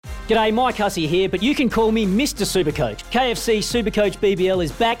G'day, Mike Hussey here, but you can call me Mr. Supercoach. KFC Supercoach BBL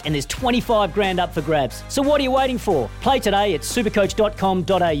is back and there's 25 grand up for grabs. So what are you waiting for? Play today at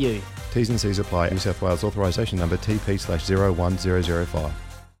supercoach.com.au. T's and C's apply. New South Wales authorisation number TP/01005.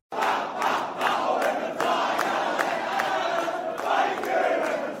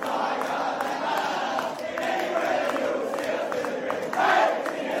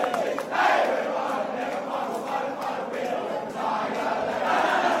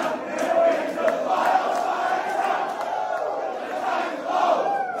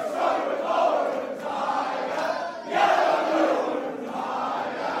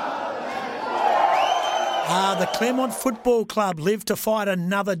 The Claremont Football Club live to fight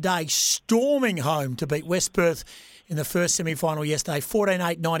another day, storming home to beat West Perth in the first semi-final yesterday,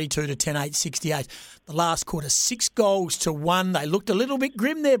 14-8, 92 to 10-8, 68. The last quarter, 6 goals to 1. They looked a little bit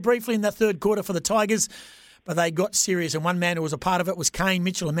grim there briefly in the third quarter for the Tigers, but they got serious. And one man who was a part of it was Kane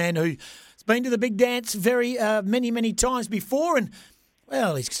Mitchell, a man who's been to the big dance many times before, and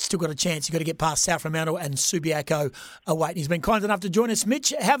well, he's still got a chance. You've got to get past South Fremantle and Subiaco await. He's been kind enough to join us.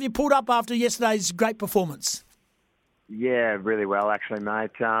 Mitch, how have you pulled up after yesterday's great performance? Yeah, really well, actually,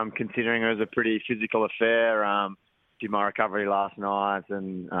 mate. Considering it was a pretty physical affair, did my recovery last night,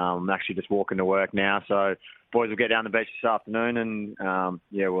 and I'm actually just walking to work now. So, boys will get down the beach this afternoon, and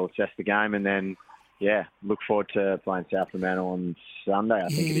we'll assess the game, and then look forward to playing South Fremantle on Sunday. I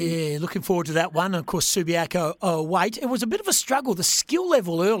think it is. Yeah, looking forward to that one. Of course, Subiaco await. It was a bit of a struggle. The skill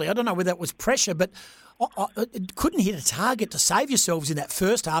level early, I don't know whether that was pressure, but it couldn't hit a target to save yourselves in that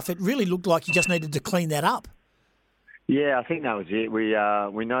first half. It really looked like you just needed to clean that up. Yeah, I think that was it. We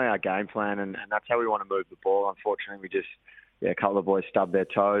know our game plan, and that's how we want to move the ball. Unfortunately, a couple of boys stubbed their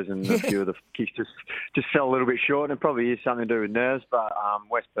toes, and a few of the kicks just fell a little bit short, and it probably is something to do with nerves. But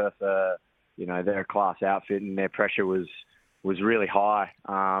West Perth, they're a class outfit, and their pressure was really high.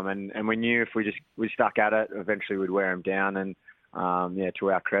 And we knew if we stuck at it, eventually we'd wear them down. And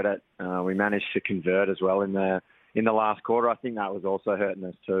to our credit, we managed to convert as well in the last quarter. I think that was also hurting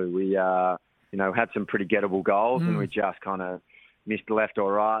us too. We had some pretty gettable goals, and we just kind of missed left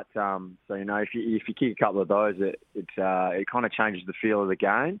or right. If you kick a couple of those, it kind of changes the feel of the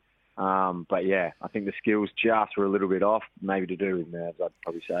game. I think the skills just were a little bit off, maybe to do with nerves, I'd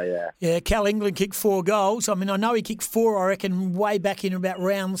probably say, yeah. Yeah, Cal England kicked 4 goals. I mean, I know he kicked 4, I reckon, way back in about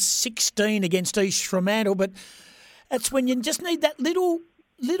round 16 against East Fremantle, but that's when you just need that little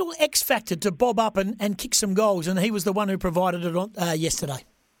X factor to bob up and kick some goals, and he was the one who provided it on yesterday.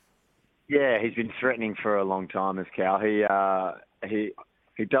 Yeah, he's been threatening for a long time, as Cal. He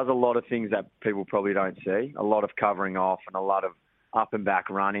does a lot of things that people probably don't see, a lot of covering off and a lot of up and back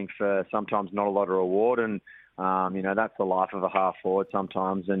running for sometimes not a lot of reward. And, that's the life of a half forward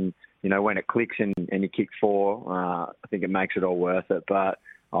sometimes. And, when it clicks and you kick 4, I think it makes it all worth it. But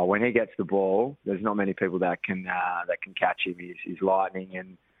when he gets the ball, there's not many people that can catch him. He's lightning,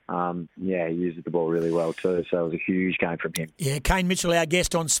 and he uses the ball really well too. So it was a huge game from him. Yeah, Kane Mitchell, our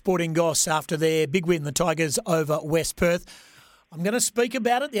guest on Sporting Goss after their big win, the Tigers over West Perth. I'm going to speak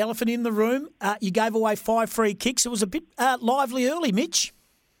about it, the elephant in the room. You gave away 5 free kicks. It was a bit lively early, Mitch.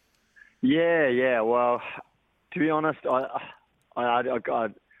 Yeah. Well, to be honest, I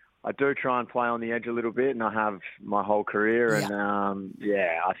do try and play on the edge a little bit, and I have my whole career. And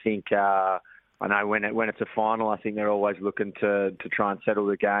I think I know when it's a final, I think they're always looking to try and settle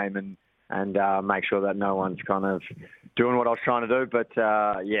the game and make sure that no one's kind of doing what I was trying to do. But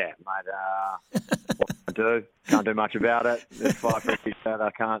mate, what can I do? Can't do much about it. There's 5 free kicks that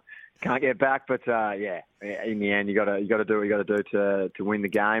I can't get back. But in the end, you got to do what you got to do to win the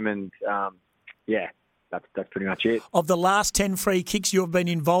game. And that's pretty much it. Of the last 10 free kicks you've been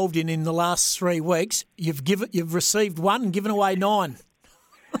involved in the last 3 weeks, you've received 1 and given away 9.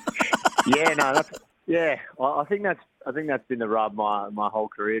 I think that's been the rub my whole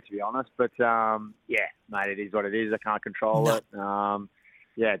career, to be honest. But mate, it is what it is. I can't control it.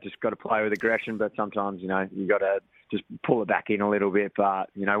 Just got to play with aggression. But sometimes, you got to just pull it back in a little bit. But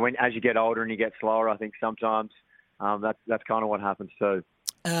as you get older and you get slower, I think sometimes that's kind of what happens too.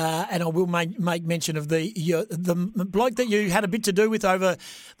 And I will make mention of the bloke that you had a bit to do with over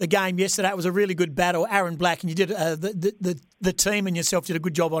the game yesterday. It was a really good battle, Aaron Black, and you did the team and yourself did a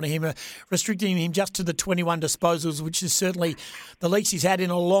good job on him, restricting him just to the 21 disposals, which is certainly the least he's had in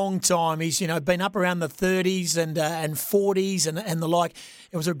a long time. He's been up around the 30s and 40s and the like.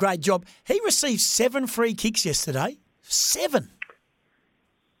 It was a great job. He received 7 free kicks yesterday. 7.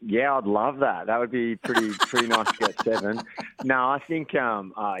 Yeah, I'd love that. That would be pretty nice to get 7. No, I think, I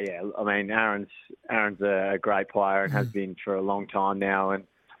mean, Aaron's a great player and has been for a long time now. And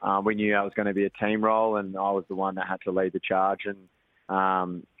we knew that was going to be a team role, and I was the one that had to lead the charge. And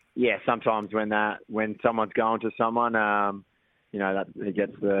yeah, sometimes when someone's going to someone, that he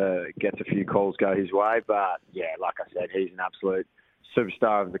gets a few calls go his way. But yeah, like I said, he's an absolute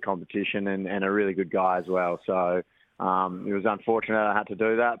superstar of the competition and a really good guy as well. So it was unfortunate I had to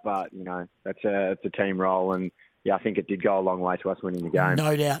do that, but it's a team role, and yeah, I think it did go a long way to us winning the game.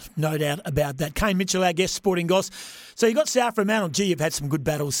 No doubt about that. Kane Mitchell, our guest, Sporting Goss. So you got South Fremantle. Gee, you've had some good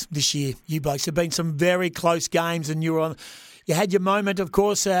battles this year. You blokes have been some very close games, and you had your moment, of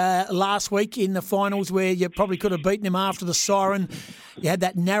course, last week in the finals where you probably could have beaten them after the siren. You had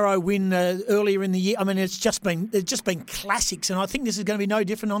that narrow win earlier in the year. I mean, it's just been classics, and I think this is going to be no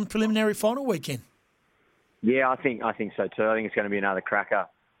different on preliminary final weekend. Yeah, I think so too. I think it's going to be another cracker.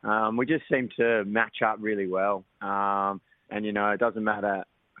 We just seem to match up really well. And, it doesn't matter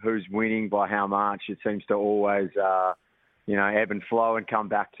who's winning by how much. It seems to always, ebb and flow and come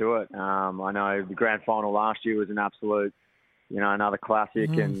back to it. I know the grand final last year was an absolute, another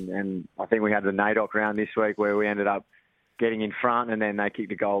classic. And I think we had the NAIDOC round this week where we ended up getting in front and then they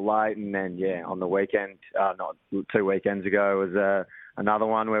kicked a goal late. And then, on the weekend, not 2 weekends ago, was another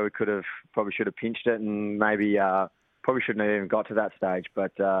one where we probably should have pinched it and maybe probably shouldn't have even got to that stage.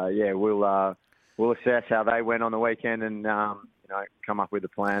 But, we'll assess how they went on the weekend and, come up with a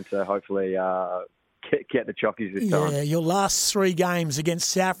plan to hopefully get the Chockies this time. Yeah, your last 3 games against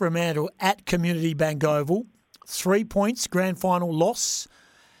South Fremantle at Community Bank Oval, 3 points, grand final loss,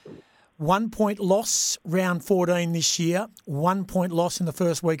 1 point loss, round 14 this year, 1 point loss in the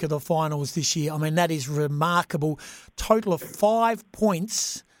first week of the finals this year. I mean, that is remarkable. Total of 5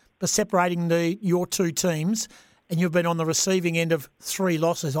 points separating your two teams, and you've been on the receiving end of 3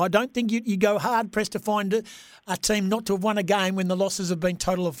 losses. I don't think you go hard-pressed to find a team not to have won a game when the losses have been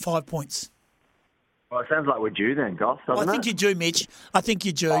total of 5 points. Well, it sounds like we're due then, Goss, doesn't I think you do, Mitch. I think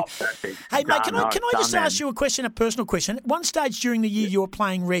you do. Oh, perfect. Hey, mate, can I just ask you a personal question? At one stage during the year you were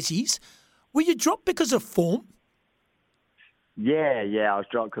playing Resies. Were you dropped because of form? Yeah, I was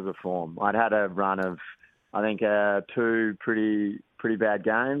dropped because of form. I'd had a run of, I think, 2 pretty bad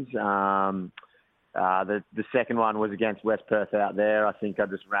games. The second one was against West Perth out there. I think I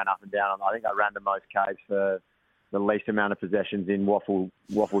just ran up and down. I think I ran the most Ks for the least amount of possessions in waffle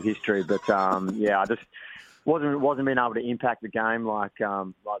history. But I just wasn't being able to impact the game like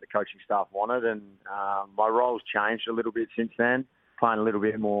the coaching staff wanted. And my role's changed a little bit since then, playing a little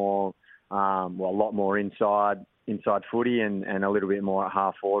bit more, a lot more inside footy and a little bit more at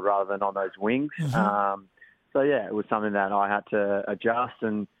half forward rather than on those wings. Mm-hmm. It was something that I had to adjust,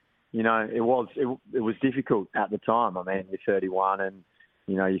 and it was difficult at the time. I mean, you're 31, and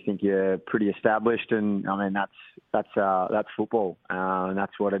you think you're pretty established, and I mean that's football, and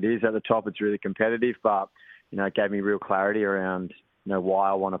that's what it is at the top. It's really competitive, but it gave me real clarity around why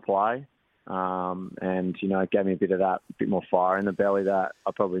I want to play, and it gave me a bit more fire in the belly that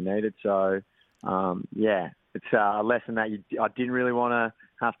I probably needed. So it's a lesson that I didn't really want to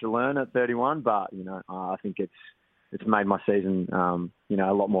have to learn at 31, but I think it's made my season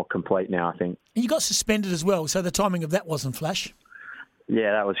a lot more complete now, I think. And you got suspended as well, so the timing of that wasn't flash.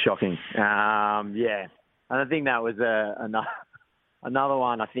 Yeah, that was shocking. And I think that was another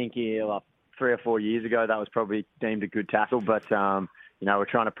one. I think 3 or 4 years ago, that was probably deemed a good tackle, but we're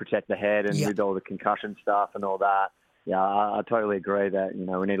trying to protect the head, and with all the concussion stuff and all that. Yeah, I totally agree that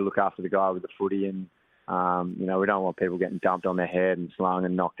we need to look after the guy with the footy, and we don't want people getting dumped on their head and slung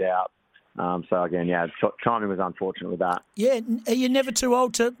and knocked out. So again, timing was unfortunate with that. Yeah, you're never too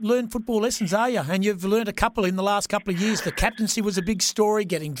old to learn football lessons, are you? And you've learned a couple in the last couple of years. The captaincy was a big story,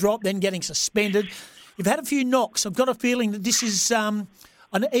 getting dropped, then getting suspended. You've had a few knocks. I've got a feeling that this is,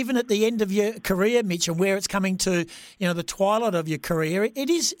 even at the end of your career, Mitch, and where it's coming to, the twilight of your career, it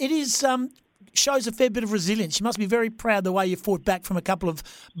is shows a fair bit of resilience. You must be very proud the way you fought back from a couple of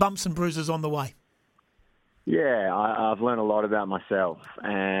bumps and bruises on the way. Yeah, I've learned a lot about myself,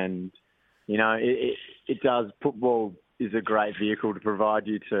 and it does. Football is a great vehicle to provide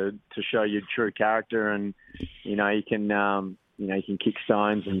you to show your true character, and you can kick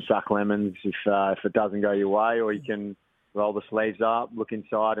stones and suck lemons if it doesn't go your way, or you can roll the sleeves up, look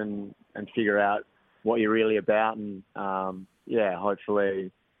inside, and figure out what you're really about, and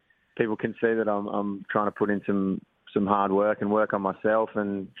hopefully people can see that I'm trying to put in some hard work and work on myself,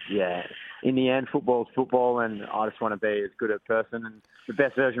 and in the end, football's football, and I just want to be as good a person and the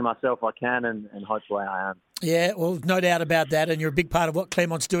best version of myself I can, and hopefully I am. Yeah, well, no doubt about that, and you're a big part of what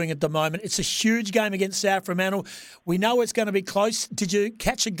Clermont's doing at the moment. It's a huge game against South Fremantle. We know it's going to be close. Did you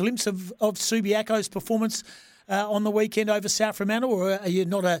catch a glimpse of Subiaco's performance on the weekend over South Fremantle, or are you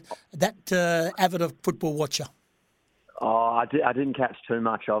not that avid a football watcher? Oh, I didn't catch too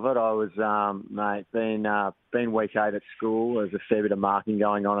much of it. I was, being week 8 at school, there's a fair bit of marking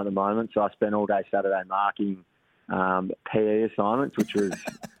going on at the moment, so I spent all day Saturday marking PE assignments, which was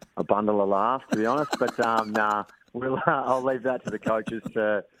a bundle of laughs, to be honest. But I'll leave that to the coaches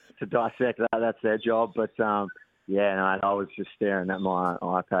to dissect that. That's their job. But I was just staring at my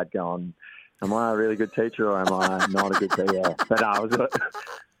iPad going, am I a really good teacher or am I not a good teacher? But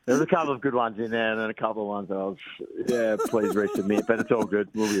there was a couple of good ones in there and then a couple of ones that I was, please resubmit. But it's all good.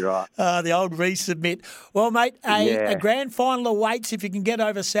 We'll be right. The old resubmit. Well, mate, a grand final awaits if you can get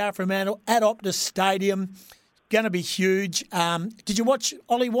over South Fremantle at Optus Stadium. Going to be huge. Did you watch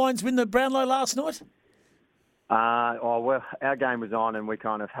Ollie Wines win the Brownlow last night? Well, our game was on and we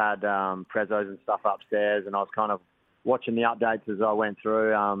kind of had prezos and stuff upstairs, and I was kind of watching the updates as I went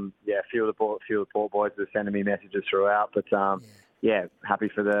through. A few of the Port boys were sending me messages throughout, but happy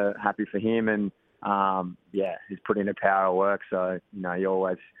for him, and he's put in a power of work. So you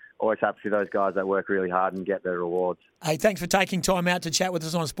always happy for those guys that work really hard and get their rewards. Hey, thanks for taking time out to chat with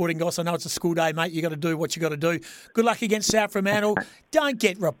us on Sporting Goss. I know it's a school day, mate. You got to do what you got to do. Good luck against South Fremantle. Don't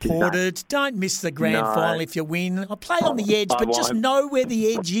get reported. Don't miss the grand final if you win. I'll play on the edge, but just know where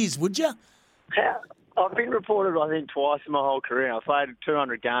the edge is, would you? I've been reported, I think, twice in my whole career. I've played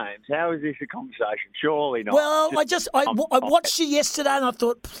 200 games. How is this a conversation? Surely not. Well, I watched you yesterday and I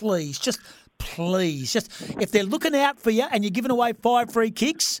thought, please, if they're looking out for you and you're giving away 5 free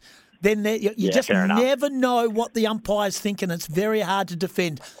kicks, then you just never know what the umpire's thinking. It's very hard to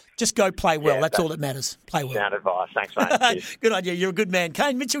defend. Just go play well. That's all that matters. Play well. Sound advice. Thanks, mate. Good idea. You're a good man.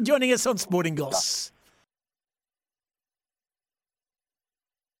 Kane Mitchell joining us on Sporting Goss.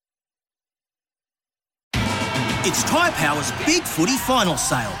 It's Tyre Power's Big Footy Final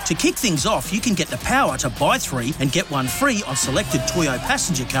Sale. To kick things off, you can get the power to buy 3 and get 1 free on selected Toyo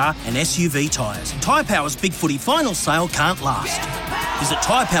passenger car and SUV tyres. Tyre Power's Big Footy Final Sale can't last. Visit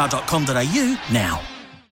tyrepower.com.au now.